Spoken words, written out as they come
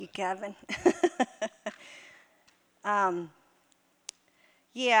Kevin. Good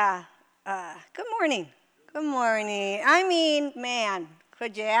morning. Good morning. I mean, man,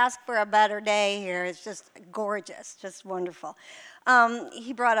 could you ask for a better day here? It's just gorgeous, just wonderful.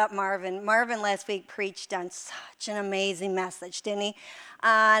 He brought up Marvin. Marvin last week preached on such an amazing message, didn't he?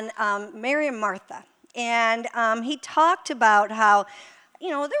 On Mary and Martha. And he talked about how,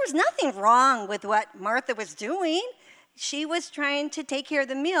 there was nothing wrong with what Martha was doing. She was trying to take care of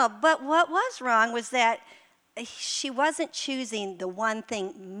the meal. But what was wrong was that she wasn't choosing the one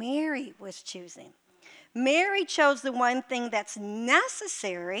thing Mary was choosing. Mary chose the one thing that's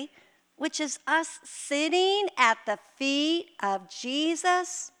necessary, which is us sitting at the feet of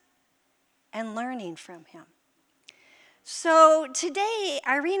Jesus and learning from him. So today,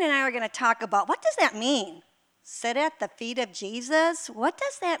 Irene and I are going to talk about, what does that mean? Sit at the feet of Jesus? What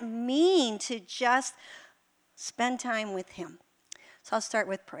does that mean to just spend time with him? So I'll start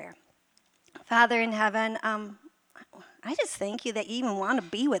with prayer. Father in heaven, I just thank you that you even want to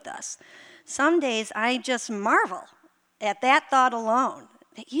be with us. Some days I just marvel at that thought alone,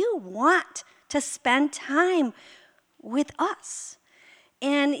 that you want to spend time with us.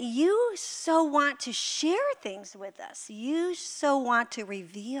 And you so want to share things with us. You so want to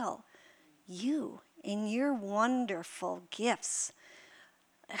reveal you in your wonderful gifts.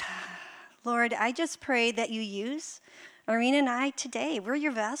 Lord, I just pray that you use Irene and I today. We're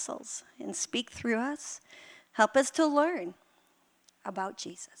your vessels, and speak through us. Help us to learn about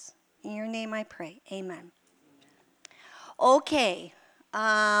Jesus. In your name I pray. Amen. Okay.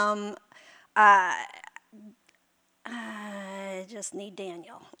 I just need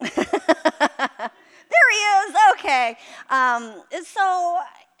Daniel. There he is. Okay. I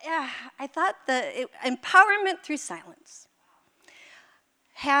thought empowerment through silence.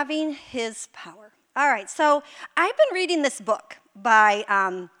 Having his power. All right. So I've been reading this book by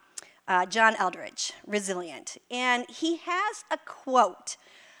John Eldredge, Resilient. And he has a quote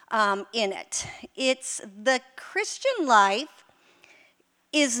in it. It's, the Christian life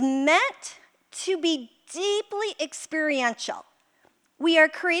is meant to be deeply experiential. We are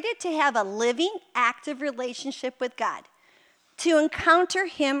created to have a living, active relationship with God, to encounter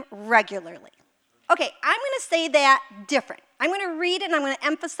him regularly. Okay, I'm going to say that different. I'm going to read it and I'm going to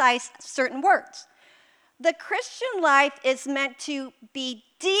emphasize certain words. The Christian life is meant to be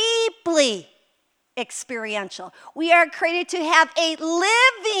deeply experiential. We are created to have a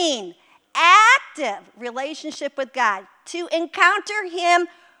living, active relationship with God, to encounter him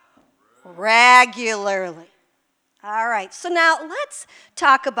regularly. All right, so now let's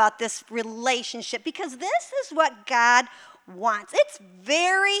talk about this relationship, because this is what God wants. It's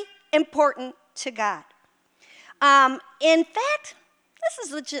very important to God. In fact,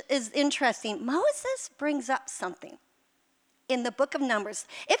 this is interesting. Moses brings up something in the book of Numbers.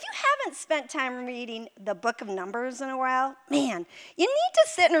 If you haven't spent time reading the book of Numbers in a while, man, you need to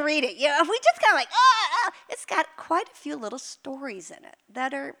sit and read it. If we just kind of it's got quite a few little stories in it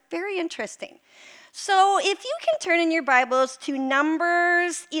that are very interesting. So if you can turn in your Bibles to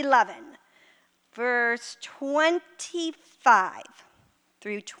Numbers 11, verse 25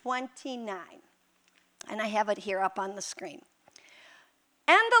 through 29. And I have it here up on the screen.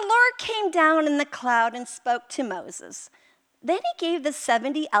 And the Lord came down in the cloud and spoke to Moses. Then he gave the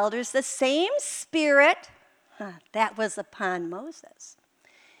 70 elders the same spirit that was upon Moses.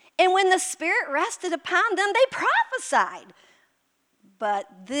 And when the spirit rested upon them, they prophesied.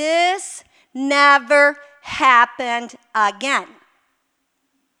 But this never happened again.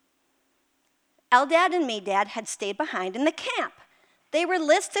 Eldad and Medad had stayed behind in the camp. They were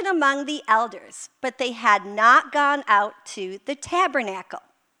listed among the elders, but they had not gone out to the tabernacle.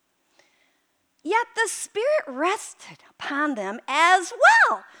 Yet the Spirit rested upon them as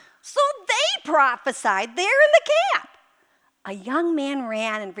well. So they prophesied there in the camp. A young man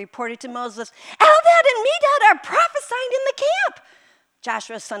ran and reported to Moses, Eldad and Medad are prophesying in the camp.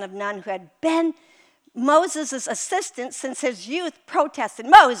 Joshua, son of Nun, who had been Moses' assistant since his youth, protested,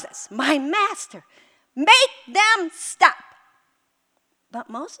 Moses, my master, make them stop. But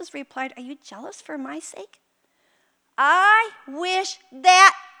Moses replied, are you jealous for my sake? I wish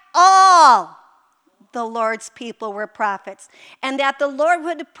that all the Lord's people were prophets, and that the Lord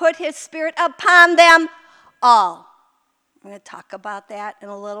would put his spirit upon them all. I'm going to talk about that in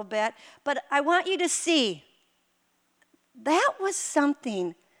a little bit, but I want you to see that was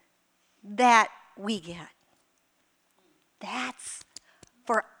something that we get. That's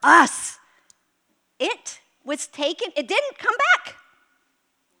for us. It was taken, it didn't come back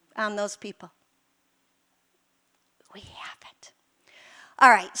on those people. We have it. All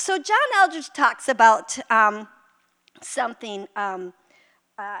right, so John Eldredge talks about something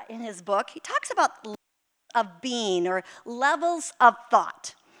in his book, he talks about of being or levels of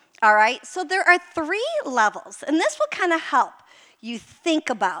thought. All right, so there are 3 levels, and this will kind of help you think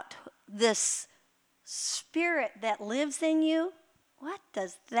about this spirit that lives in you. What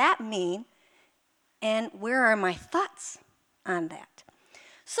does that mean? And where are my thoughts on that?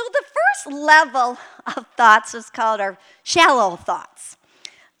 So the first level of thoughts is called our shallow thoughts.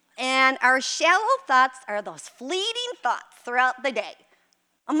 And our shallow thoughts are those fleeting thoughts throughout the day,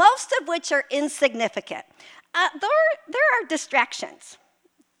 most of which are insignificant. There are distractions,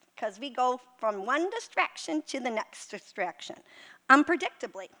 because we go from one distraction to the next distraction,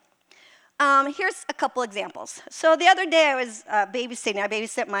 unpredictably. Here's a couple examples. So the other day I was babysitting. I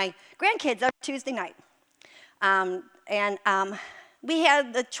babysit my grandkids every Tuesday night. We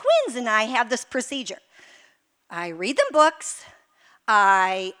had, the twins and I have this procedure. I read them books,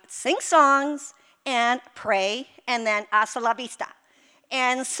 I sing songs, and pray, and then hasta la vista.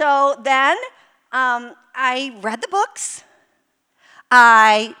 And so then I read the books,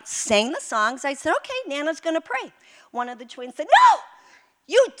 I sang the songs. I said, okay, Nana's going to pray. One of the twins said, no,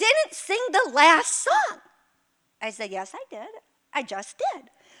 you didn't sing the last song. I said, yes, I did. I just did.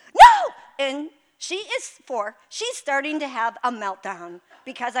 No! And she is 4. She's starting to have a meltdown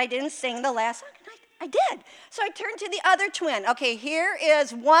because I didn't sing the last song. And I did. So I turned to the other twin. Okay, here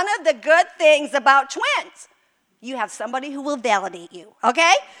is one of the good things about twins. You have somebody who will validate you,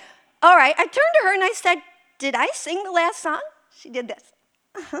 okay? All right, I turned to her and I said, did I sing the last song? She did this.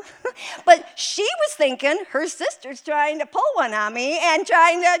 But she was thinking her sister's trying to pull one on me and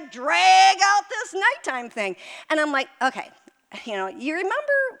trying to drag out this nighttime thing. And I'm like, okay, you remember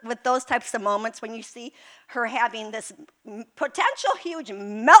with those types of moments when you see her having this potential huge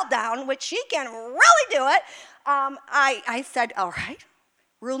meltdown, which she can really do it, I said, all right,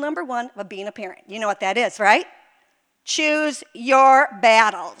 rule number 1 of being a parent. You know what that is, right? Choose your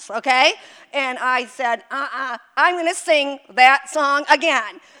battles, okay? And I said, I'm going to sing that song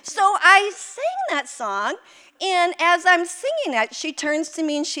again. So I sang that song, and as I'm singing it, she turns to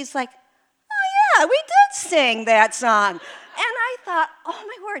me and she's like, oh yeah, we did sing that song. And I thought, oh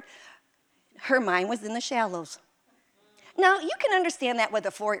my word, her mind was in the shallows. Now, you can understand that with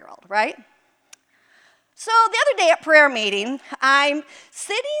a 4-year-old, right? So the other day at prayer meeting, I'm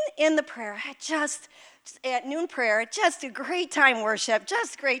sitting in the prayer, at noon prayer, just a great time worship,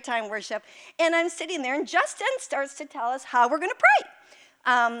 and I'm sitting there, and Justin starts to tell us how we're going to pray.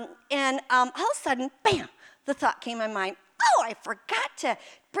 All of a sudden, bam, the thought came in my mind, oh, I forgot to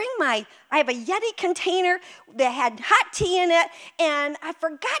bring I have a Yeti container that had hot tea in it, and I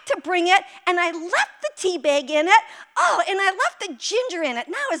forgot to bring it, and I left the tea bag in it. Oh, and I left the ginger in it.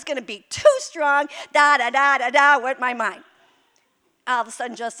 Now it's going to be too strong, went my mind. All of a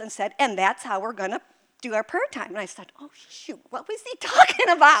sudden, Justin said, and that's how we're going to do our prayer time. And I said, oh, shoot, what was he talking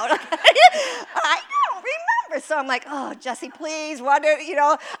about? I don't remember. So I'm like, oh, Jesse, please,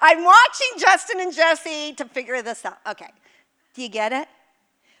 I'm watching Justin and Jesse to figure this out. Okay, do you get it?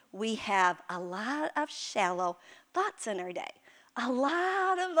 We have a lot of shallow thoughts in our day. A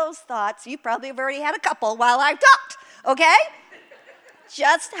lot of those thoughts, you probably have already had a couple while I've talked, okay?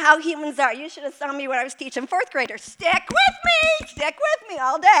 Just how humans are. You should have saw me when I was teaching 4th graders. Stick with me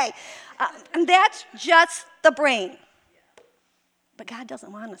all day. And that's just the brain. But God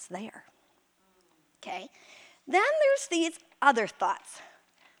doesn't want us there. Okay? Then there's these other thoughts.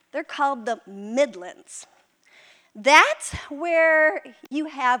 They're called the midlands. That's where you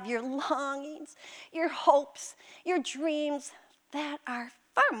have your longings, your hopes, your dreams that are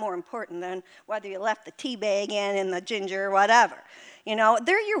far more important than whether you left the tea bag in the ginger or whatever.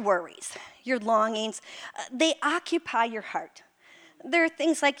 They're your worries, your longings. They occupy your heart. There are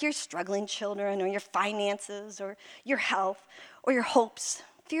things like your struggling children or your finances or your health or your hopes,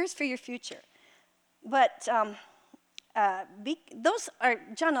 fears for your future. But those are,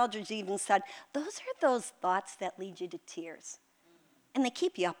 John Eldridge even said, those are those thoughts that lead you to tears. And they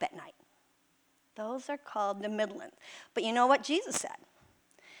keep you up at night. Those are called the midlands. But you know what Jesus said?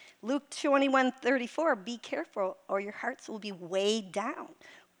 Luke 21:34, be careful or your hearts will be weighed down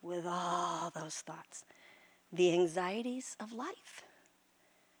with all those thoughts. The anxieties of life.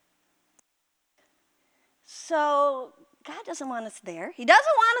 So God doesn't want us there. He doesn't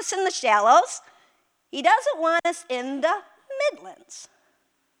want us in the shallows. He doesn't want us in the midlands.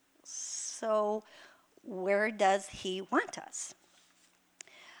 So where does he want us?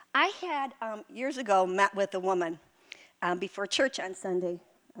 I had years ago met with a woman before church on Sunday,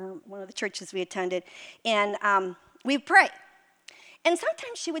 one of the churches we attended, and we'd pray. And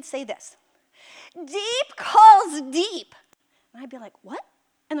sometimes she would say this, deep calls deep. And I'd be like, what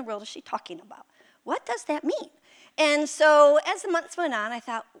in the world is she talking about? What does that mean? And so as the months went on, I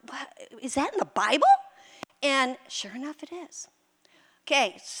thought, what, is that in the Bible? And sure enough, it is.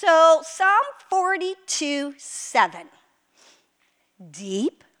 Okay, so Psalm 42:7.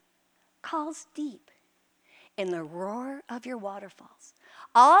 Deep calls deep in the roar of your waterfalls.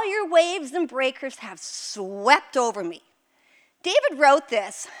 All your waves and breakers have swept over me. David wrote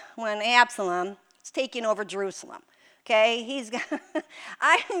this when Absalom was taking over Jerusalem. Okay,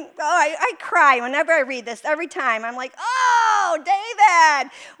 I cry whenever I read this. Every time I'm like, oh,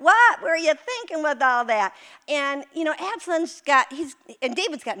 David, what were you thinking with all that? And and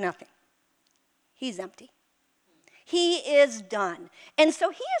David's got nothing. He's empty. He is done. And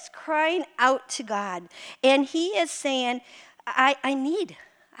so he is crying out to God, and he is saying, I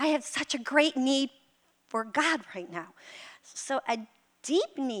have such a great need for God right now. So a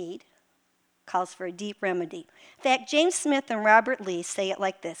deep need calls for a deep remedy. In fact, James Smith and Robert Lee say it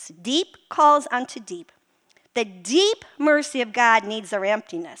like this: deep calls unto deep. The deep mercy of God needs our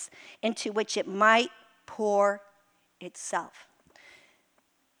emptiness into which it might pour itself.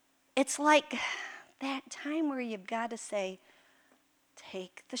 It's like that time where you've got to say,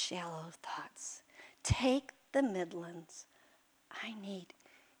 take the shallow thoughts, take the midlands. I need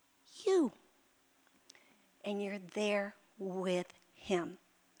you. And you're there with him.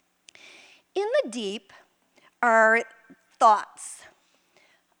 In the deep are thoughts.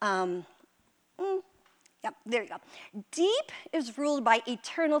 Yep, there you go. Deep is ruled by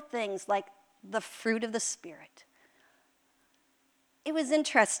eternal things like the fruit of the Spirit. It was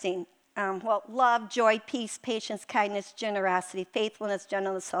interesting. Love, joy, peace, patience, kindness, generosity, faithfulness,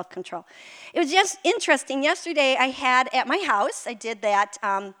 gentleness, self-control. It was just interesting. Yesterday I had at my house, I did that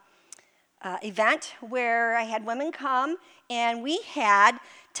event where I had women come, and we had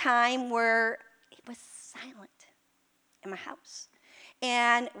time where it was silent in my house.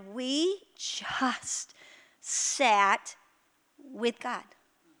 And we just sat with God.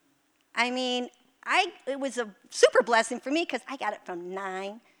 I mean, it was a super blessing for me because I got it from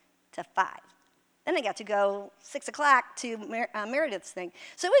 9 to 5. Then I got to go 6 o'clock to Meredith's thing.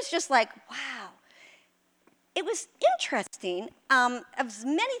 So it was just like, wow. It was interesting. Of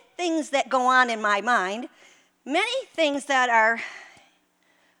many things that go on in my mind, many things that are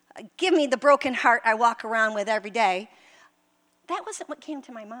give me the broken heart I walk around with every day, that wasn't what came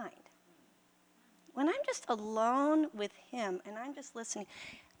to my mind. When I'm just alone with him and I'm just listening,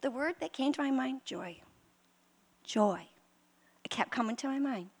 the word that came to my mind, joy. Joy. It kept coming to my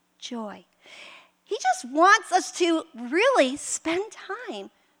mind, joy. He just wants us to really spend time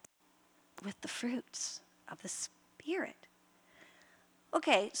with the fruits of the Spirit.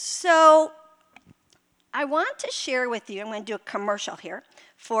 Okay, so I want to share with you, I'm going to do a commercial here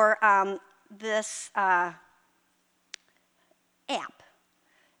for this app.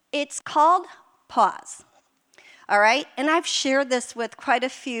 It's called Pause. All right, and I've shared this with quite a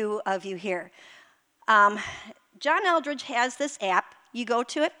few of you here. John Eldridge has this app. You go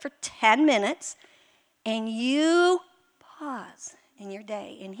to it for 10 minutes, and you pause in your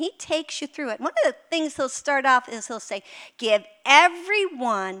day, and he takes you through it. One of the things he'll start off is he'll say, give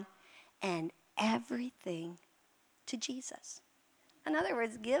everyone and everything to Jesus. In other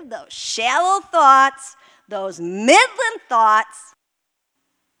words, give those shallow thoughts, those midland thoughts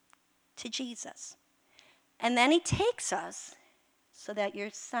to Jesus. And then he takes us so that you're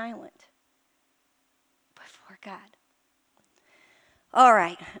silent before God. All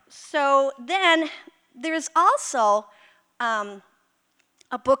right, so then there's also a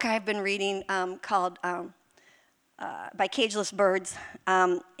book I've been reading called By Cageless Birds,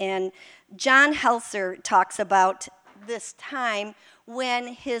 and John Helser talks about this time when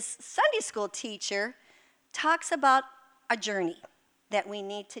his Sunday school teacher talks about a journey that we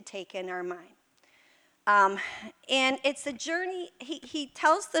need to take in our mind. And it's a journey, he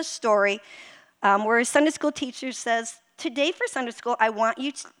tells this story where his Sunday school teacher says, today for Sunday school, I want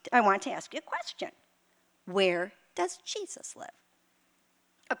to ask you a question. Where does Jesus live?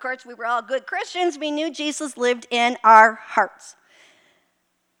 Of course, we were all good Christians. We knew Jesus lived in our hearts.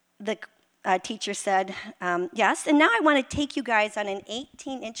 The teacher said, yes, and now I want to take you guys on an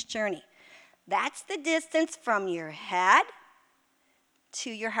 18-inch journey. That's the distance from your head to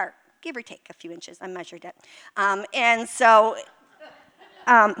your heart, give or take a few inches. I measured it. And so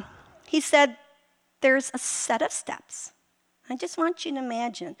he said, there's a set of steps. I just want you to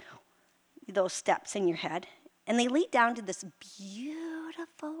imagine those steps in your head. And they lead down to this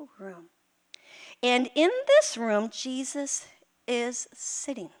beautiful room. And in this room, Jesus is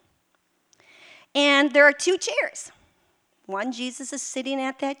sitting. And there are 2 chairs. One, Jesus is sitting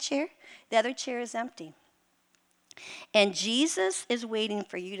at that chair. The other chair is empty. And Jesus is waiting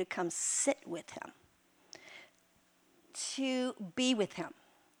for you to come sit with him. to be with him,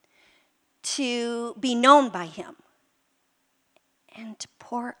 to be known by him, and to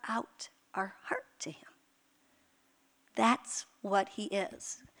pour out our heart to him. That's what he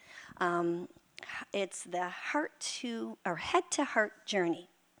is. It's the head to heart journey.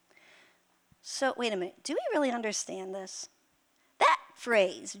 So wait a minute, do we really understand this? That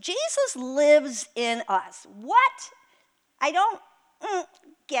phrase, Jesus lives in us. What? I don't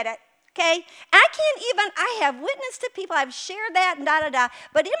get it, okay? I have witnessed to people, I've shared that and da-da-da,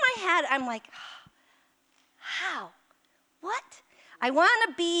 but in my head, I'm like, how? What? I want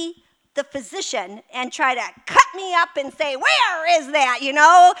to be the physician and try to cut me up and say, where is that,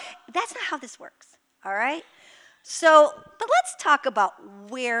 That's not how this works, all right? So, but let's talk about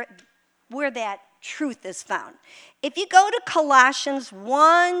where that truth is found. If you go to Colossians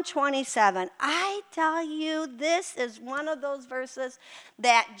 1:27, I tell you, this is one of those verses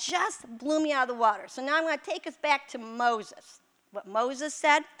that just blew me out of the water. So now I'm going to take us back to Moses. What Moses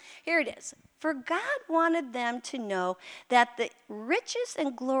said, here it is. For God wanted them to know that the riches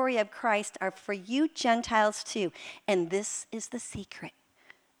and glory of Christ are for you Gentiles too. And this is the secret.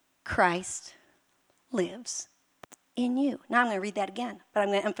 Christ lives in you. Now I'm going to read that again, but I'm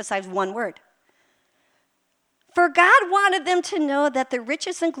going to emphasize one word. For God wanted them to know that the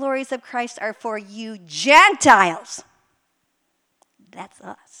riches and glories of Christ are for you Gentiles. That's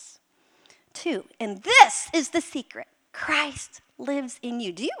us, too. And this is the secret. Christ lives in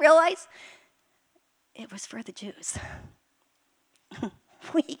you. Do you realize it was for the Jews?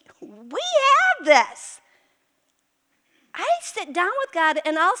 We have this. I sit down with God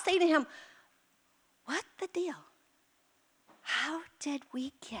and I'll say to him, what the deal? How did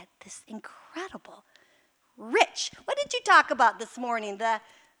we get this incredible rich? What did you talk about this morning? The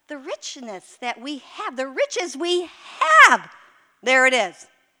richness that we have, the riches we have. There it is.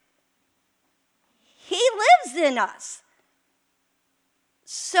 He lives in us.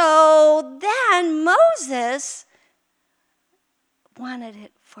 So then Moses wanted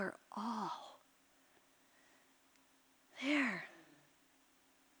it for all. There.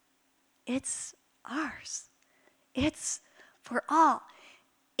 It's ours. It's for all.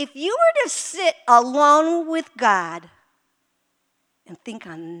 If you were to sit alone with God and think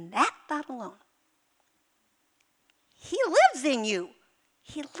on that thought alone, he lives in you.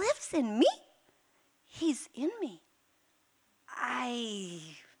 He lives in me. He's in me.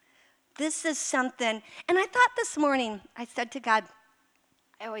 This is something, and I thought this morning, I said to God,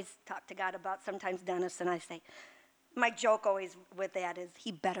 I always talk to God about sometimes Dennis, and I say, my joke always with that is,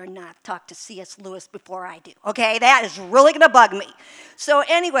 he better not talk to C.S. Lewis before I do, okay? That is really going to bug me. So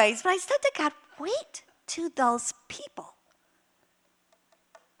anyways, but I said to God, wait to those people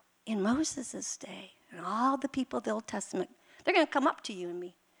in Moses' day and all the people of the Old Testament, they're going to come up to you and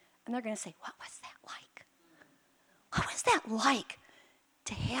me, and they're going to say, what was that like? What was that like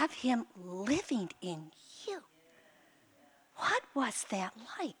to have him living in you? What was that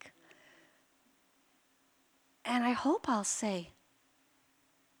like? And I hope I'll say,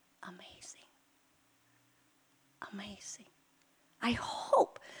 amazing. Amazing. I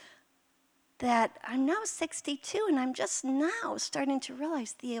hope that I'm now 62 and I'm just now starting to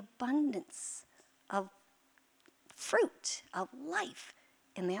realize the abundance of fruit, of life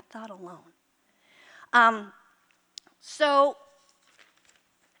in that thought alone. So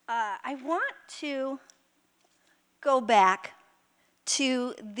I want to go back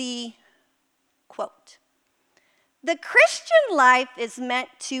to the quote. The Christian life is meant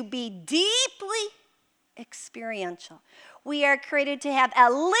to be deeply experiential. We are created to have a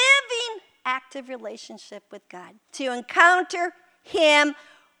living, active relationship with God, to encounter him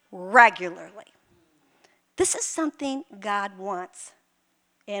regularly. This is something God wants,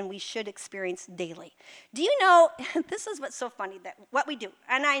 and we should experience daily. Do you know, this is what's so funny, that what we do,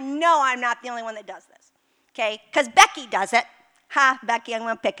 and I know I'm not the only one that does this, okay? Because Becky does it. Ha, Becky, I'm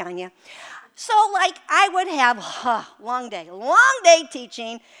going to pick on you. So, I would have long day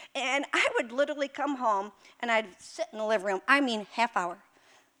teaching, and I would literally come home, and I'd sit in the living room, half hour,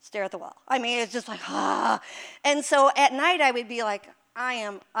 stare at the wall. It's just And so at night, I would be like, I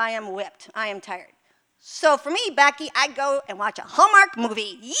am whipped. I am tired. So for me, Becky, I'd go and watch a Hallmark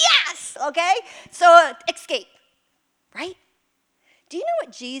movie. Yes! Okay? So escape, right? Do you know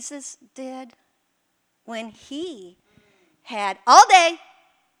what Jesus did when he had all day,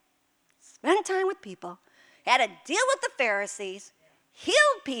 spent time with people, had to deal with the Pharisees,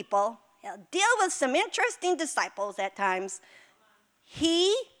 healed people, deal with some interesting disciples at times?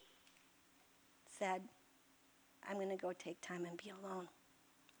 He said, I'm going to go take time and be alone.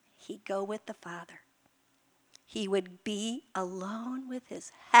 He'd go with the Father. He would be alone with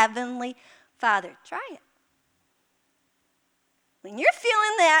his heavenly Father. Try it. When you're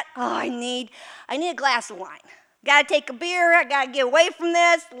feeling that, I need a glass of wine. Got to take a beer. I got to get away from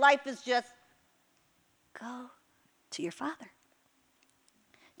this. Life is just, go to your Father.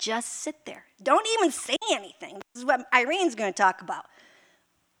 Just sit there. Don't even say anything. This is what Irene's going to talk about.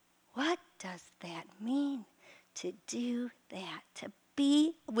 What does that mean to do that, to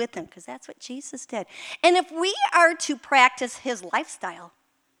be with him? Because that's what Jesus did. And if we are to practice his lifestyle,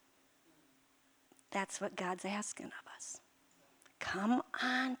 that's what God's asking of us. Come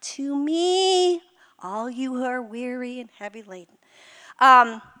on to me, all you who are weary and heavy laden.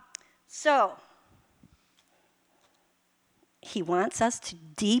 So, he wants us to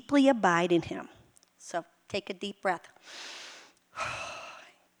deeply abide in him. So, take a deep breath.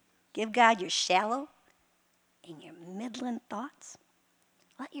 Give God your shallow and your middling thoughts.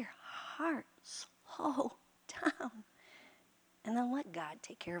 Let your heart slow down. And then let God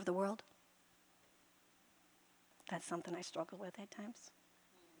take care of the world. That's something I struggle with at times.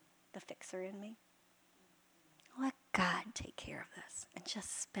 The fixer in me. Let God take care of this and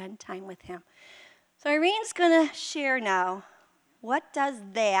just spend time with him. So Irene's going to share now, what does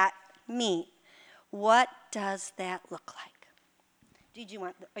that mean? What does that look like?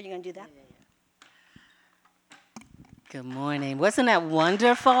 Are you going to do that? Good morning. Wasn't that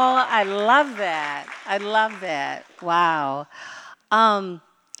wonderful? I love that. Wow.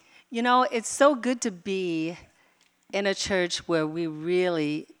 It's so good to be in a church where we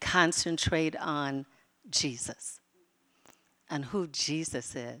really concentrate on Jesus, on who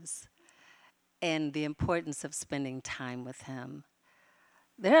Jesus is, and the importance of spending time with him.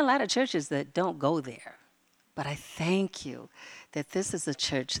 There are a lot of churches that don't go there, but I thank you that this is a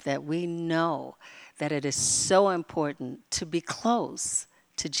church that we know that it is so important to be close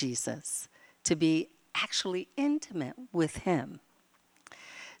to Jesus, to be actually intimate with him.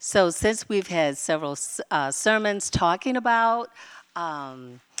 So since we've had several sermons talking about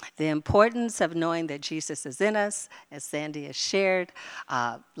the importance of knowing that Jesus is in us, as Sandy has shared,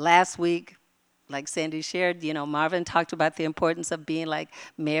 last week, like Sandy shared, Marvin talked about the importance of being like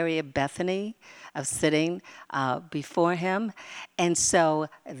Mary at Bethany, of sitting before him. And so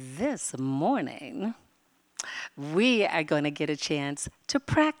this morning, we are going to get a chance to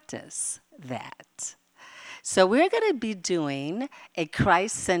practice that. So we're going to be doing a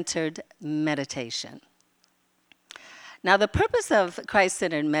Christ-centered meditation. Now, the purpose of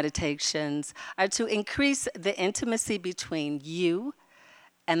Christ-centered meditations are to increase the intimacy between you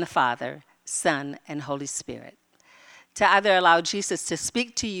and the Father, Son, and Holy Spirit, to either allow Jesus to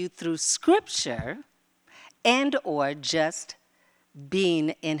speak to you through Scripture and or just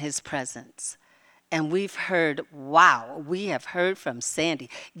being in his presence. And we have heard from Sandy.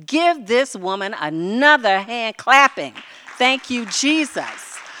 Give this woman another hand clapping. Thank you, Jesus.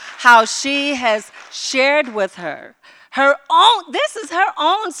 How she has shared with this is her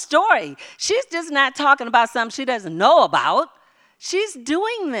own story. She's just not talking about something she doesn't know about. She's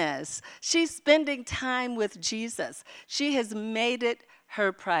doing this. She's spending time with Jesus. She has made it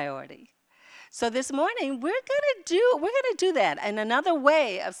her priority. So this morning, we're going to do that, and another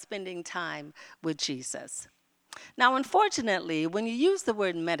way of spending time with Jesus. Now, unfortunately, when you use the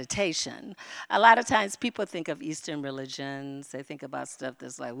word meditation, a lot of times people think of Eastern religions. They think about stuff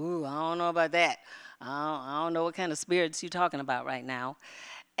that's like, ooh, I don't know about that. I don't know what kind of spirits you're talking about right now.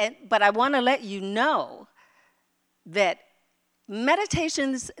 But I want to let you know that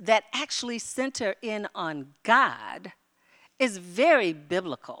meditations that actually center in on God is very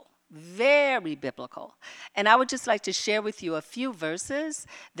biblical. Very biblical. And I would just like to share with you a few verses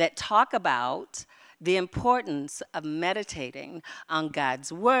that talk about the importance of meditating on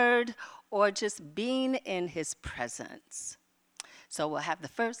God's word or just being in his presence. So we'll have the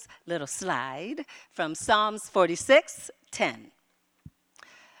first little slide from Psalms 46:10.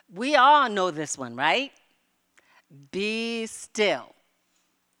 We all know this one, right? Be still.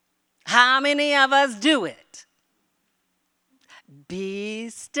 How many of us do it? Be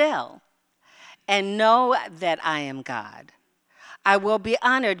still and know that I am God. I will be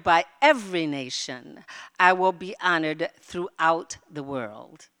honored by every nation. I will be honored throughout the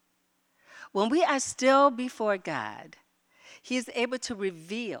world. When we are still before God, he is able to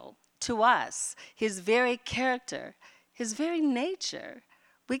reveal to us his very character, his very nature.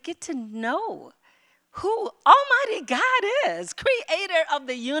 We get to know who Almighty God is, creator of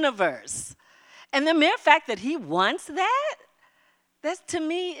the universe. And the mere fact that he wants that to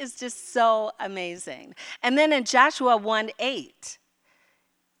me is just so amazing. And then in Joshua 1:8,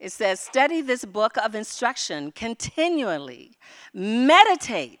 it says, study this book of instruction continually.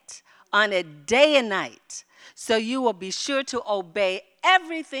 Meditate on it day and night, so you will be sure to obey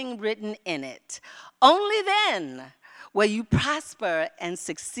everything written in it. Only then where you prosper and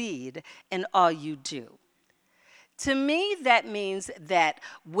succeed in all you do. To me, that means that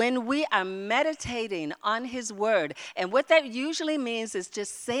when we are meditating on his word, and what that usually means is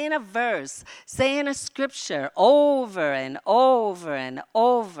just saying a verse, saying a scripture over and over and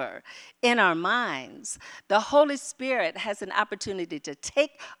over in our minds, the Holy Spirit has an opportunity to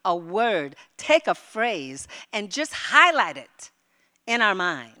take a word, take a phrase, and just highlight it in our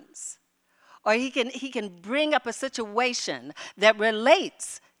minds. Or he can bring up a situation that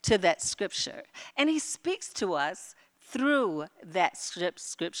relates to that scripture. And he speaks to us through that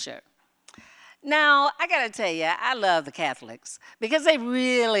scripture. Now, I got to tell you, I love the Catholics because they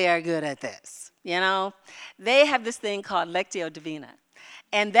really are good at this. You know, they have this thing called Lectio Divina.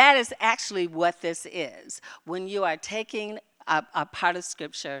 And that is actually what this is. When you are taking a part of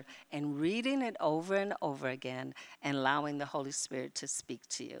scripture and reading it over and over again and allowing the Holy Spirit to speak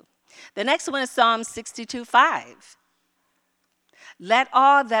to you. The next one is Psalm 62:5. Let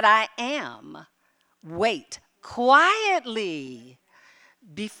all that I am wait quietly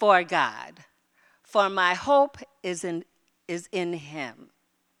before God, for my hope is in him.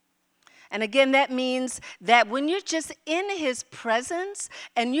 And again, that means that when you're just in his presence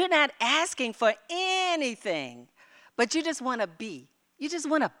and you're not asking for anything, but you just want to be. You just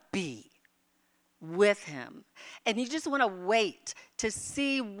want to be with him. And you just want to wait to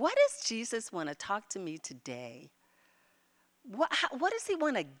see, what does Jesus want to talk to me today? What does he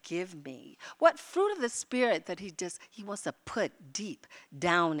want to give me? What fruit of the Spirit that he wants to put deep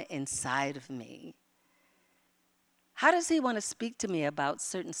down inside of me? How does he want to speak to me about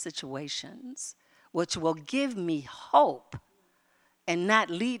certain situations which will give me hope and not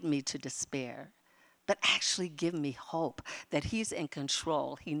lead me to despair, but actually give me hope that he's in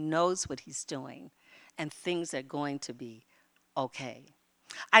control, he knows what he's doing, and things are going to be okay.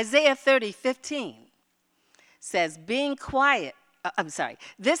 Isaiah 30:15 says,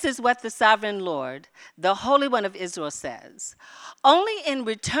 this is what the sovereign Lord, the Holy One of Israel says, only in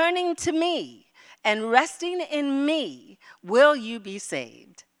returning to me and resting in me will you be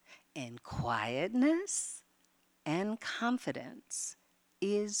saved. In quietness and confidence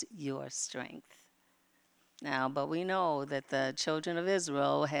is your strength. Now, but we know that the children of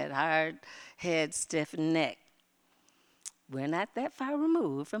Israel had hard head, stiff neck. We're not that far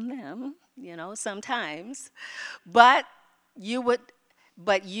removed from them, sometimes. But you would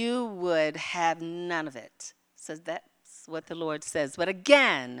have none of it. So that's what the Lord says. But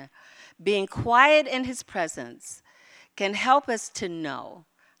again, being quiet in his presence can help us to know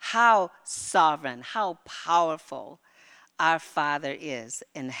how sovereign, how powerful our Father is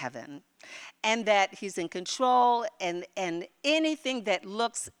in heaven. And that he's in control, and anything that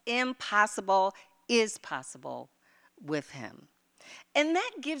looks impossible is possible with him. And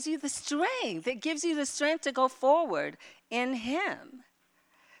that gives you the strength. It gives you the strength to go forward in him.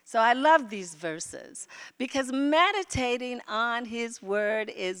 So I love these verses because meditating on his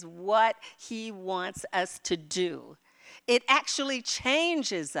word is what he wants us to do. It actually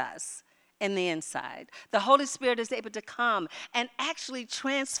changes us in the inside. The Holy Spirit is able to come and actually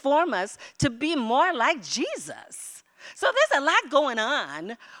transform us to be more like Jesus. So there's a lot going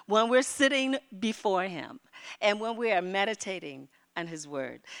on when we're sitting before him and when we are meditating on his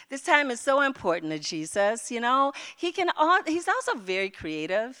word. This time is so important to Jesus, He's also very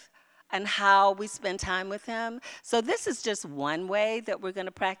creative on how we spend time with him. So this is just one way that we're going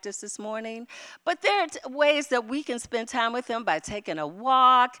to practice this morning. But there are ways that we can spend time with him by taking a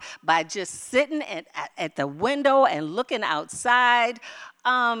walk, by just sitting at the window and looking outside.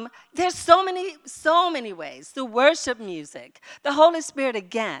 There's so many ways. Through worship music. The Holy Spirit,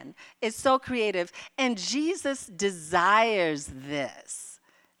 again, is so creative. And Jesus desires this.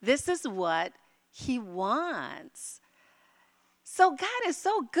 This is what he wants. So God is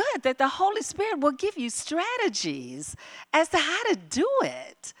so good that the Holy Spirit will give you strategies as to how to do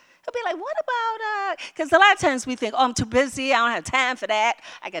it. He'll be like, what about, because a lot of times we think, I'm too busy, I don't have time for that.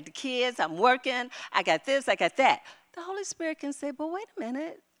 I got the kids, I'm working, I got this, I got that. The Holy Spirit can say, but wait a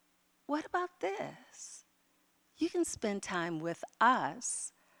minute, what about this? You can spend time with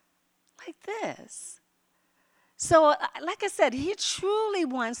us like this. So, like I said, he truly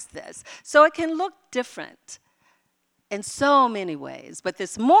wants this. So it can look different in so many ways. But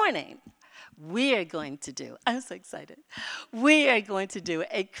this morning, we are going to do, I'm so excited, we are going to do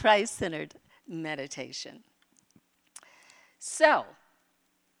a Christ-centered meditation. So,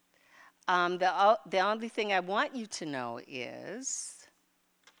 the only thing I want you to know is,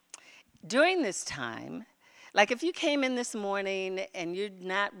 during this time, like if you came in this morning and you're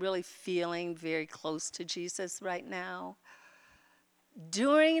not really feeling very close to Jesus right now,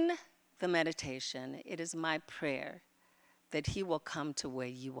 during the meditation, it is my prayer that he will come to where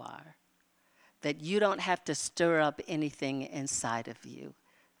you are, that you don't have to stir up anything inside of you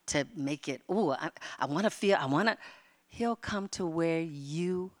to make it, I want to feel, he'll come to where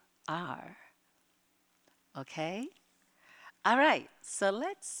you are. Okay? All right, so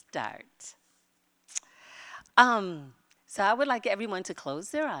let's start. So I would like everyone to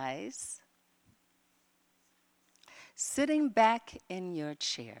close their eyes, sitting back in your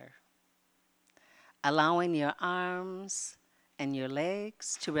chair, allowing your arms and your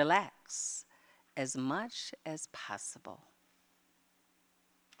legs to relax as much as possible.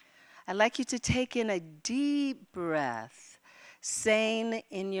 I'd like you to take in a deep breath, saying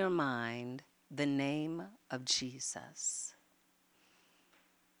in your mind the name of Jesus.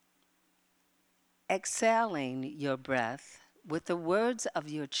 Exhaling your breath with the words of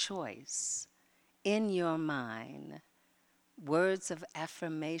your choice in your mind, words of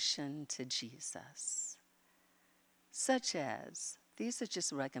affirmation to Jesus, such as, these are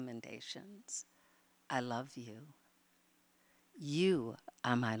just recommendations. I love you. You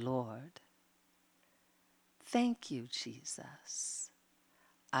are my Lord. Thank you, Jesus.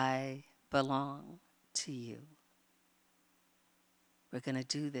 I belong to you. We're going to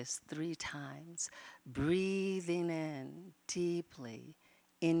do this 3 times, breathing in deeply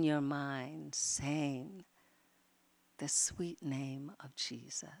in your mind, saying the sweet name of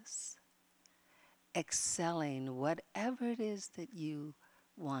Jesus, excelling whatever it is that you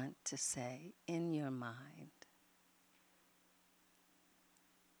want to say in your mind.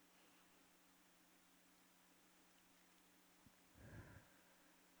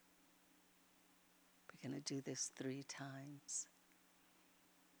 We're going to do this 3 times.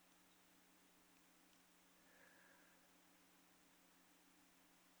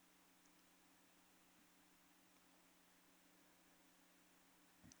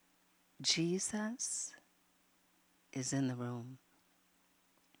 Jesus is in the room.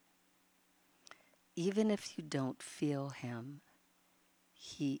 Even if you don't feel him,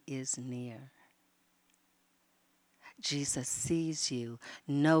 he is near. Jesus sees you,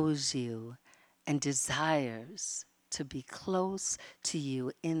 knows you, and desires to be close to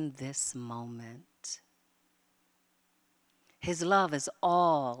you in this moment. His love is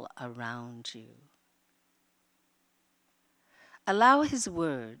all around you. Allow his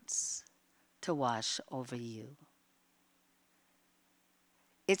words to wash over you.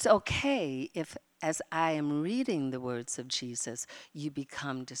 It's okay if, as I am reading the words of Jesus, you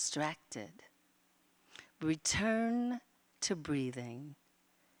become distracted. Return to breathing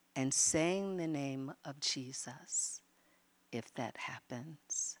and saying the name of Jesus if that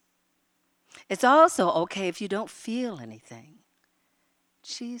happens. It's also okay if you don't feel anything.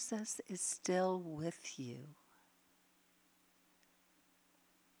 Jesus is still with you.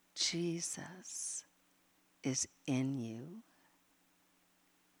 Jesus is in you.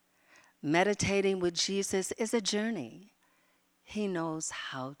 Meditating with Jesus is a journey. He knows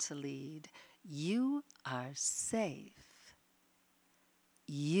how to lead. You are safe.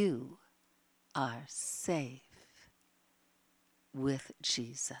 You are safe with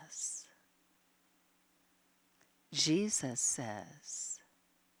Jesus. Jesus says,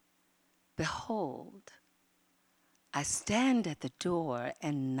 "Behold, I stand at the door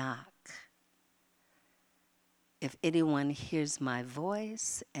and knock. If anyone hears my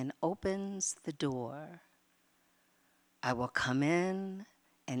voice and opens the door, I will come in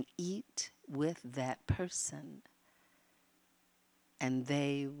and eat with that person, and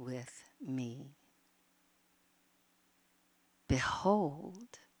they with me.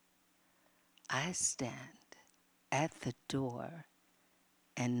 Behold, I stand at the door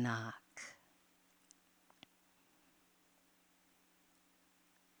and knock.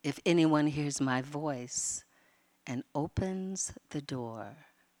 If anyone hears my voice and opens the door,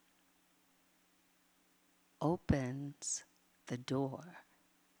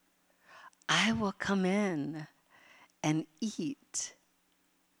 I will come in and eat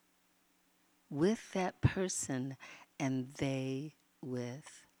with that person and they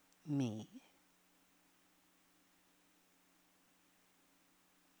with me."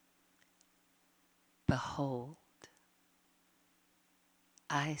 Behold,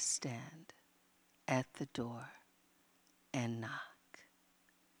 I stand at the door and knock.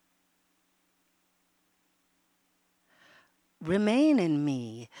 Remain in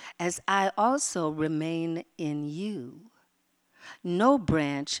me as I also remain in you. No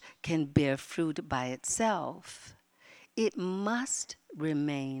branch can bear fruit by itself. It must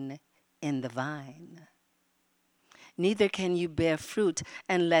remain in the vine. Neither can you bear fruit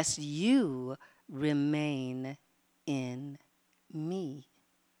unless you remain in me.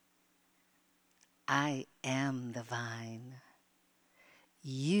 I am the vine.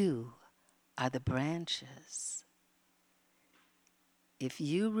 You are the branches. If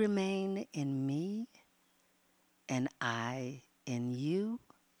you remain in me and I in you,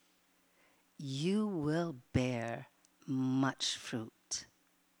 you will bear much fruit.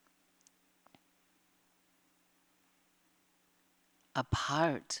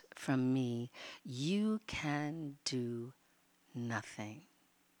 Apart from me, you can do nothing.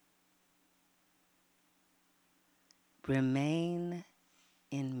 Remain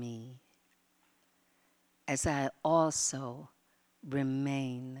in me as I also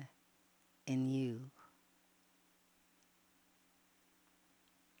remain in you.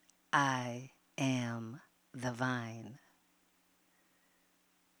 I am the vine.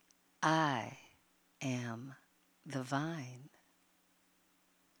 I am the vine.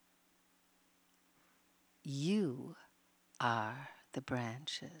 You are the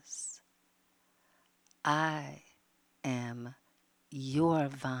branches. I am your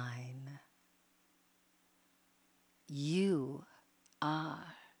vine. You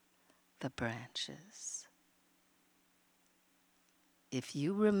are the branches. If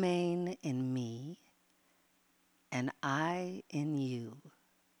you remain in me and I in you,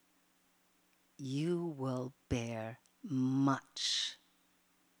 you will bear much.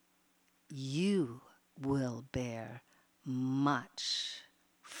 You will bear much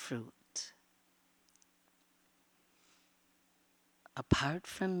fruit. Apart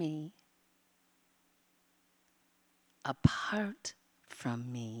from me, apart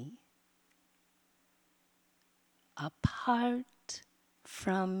from me, apart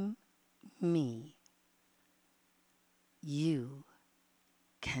from me, you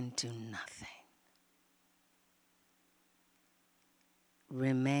can do nothing.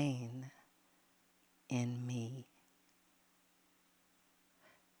 Remain in me.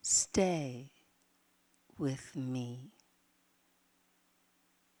 Stay with me.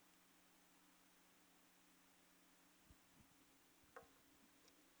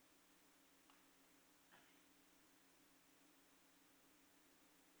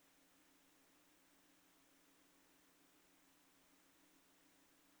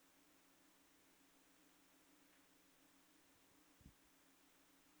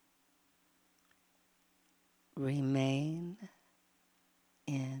 Remain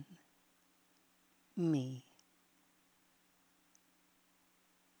in me.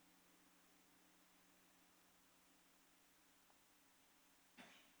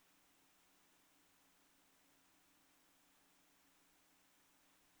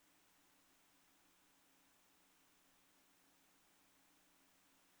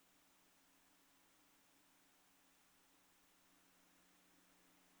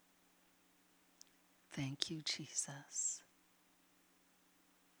 Thank you, Jesus.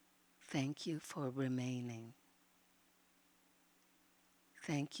 Thank you for remaining.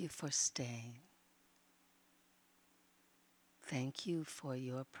 Thank you for staying. Thank you for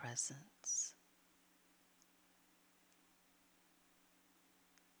your presence.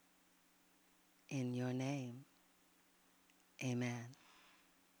 In your name, amen.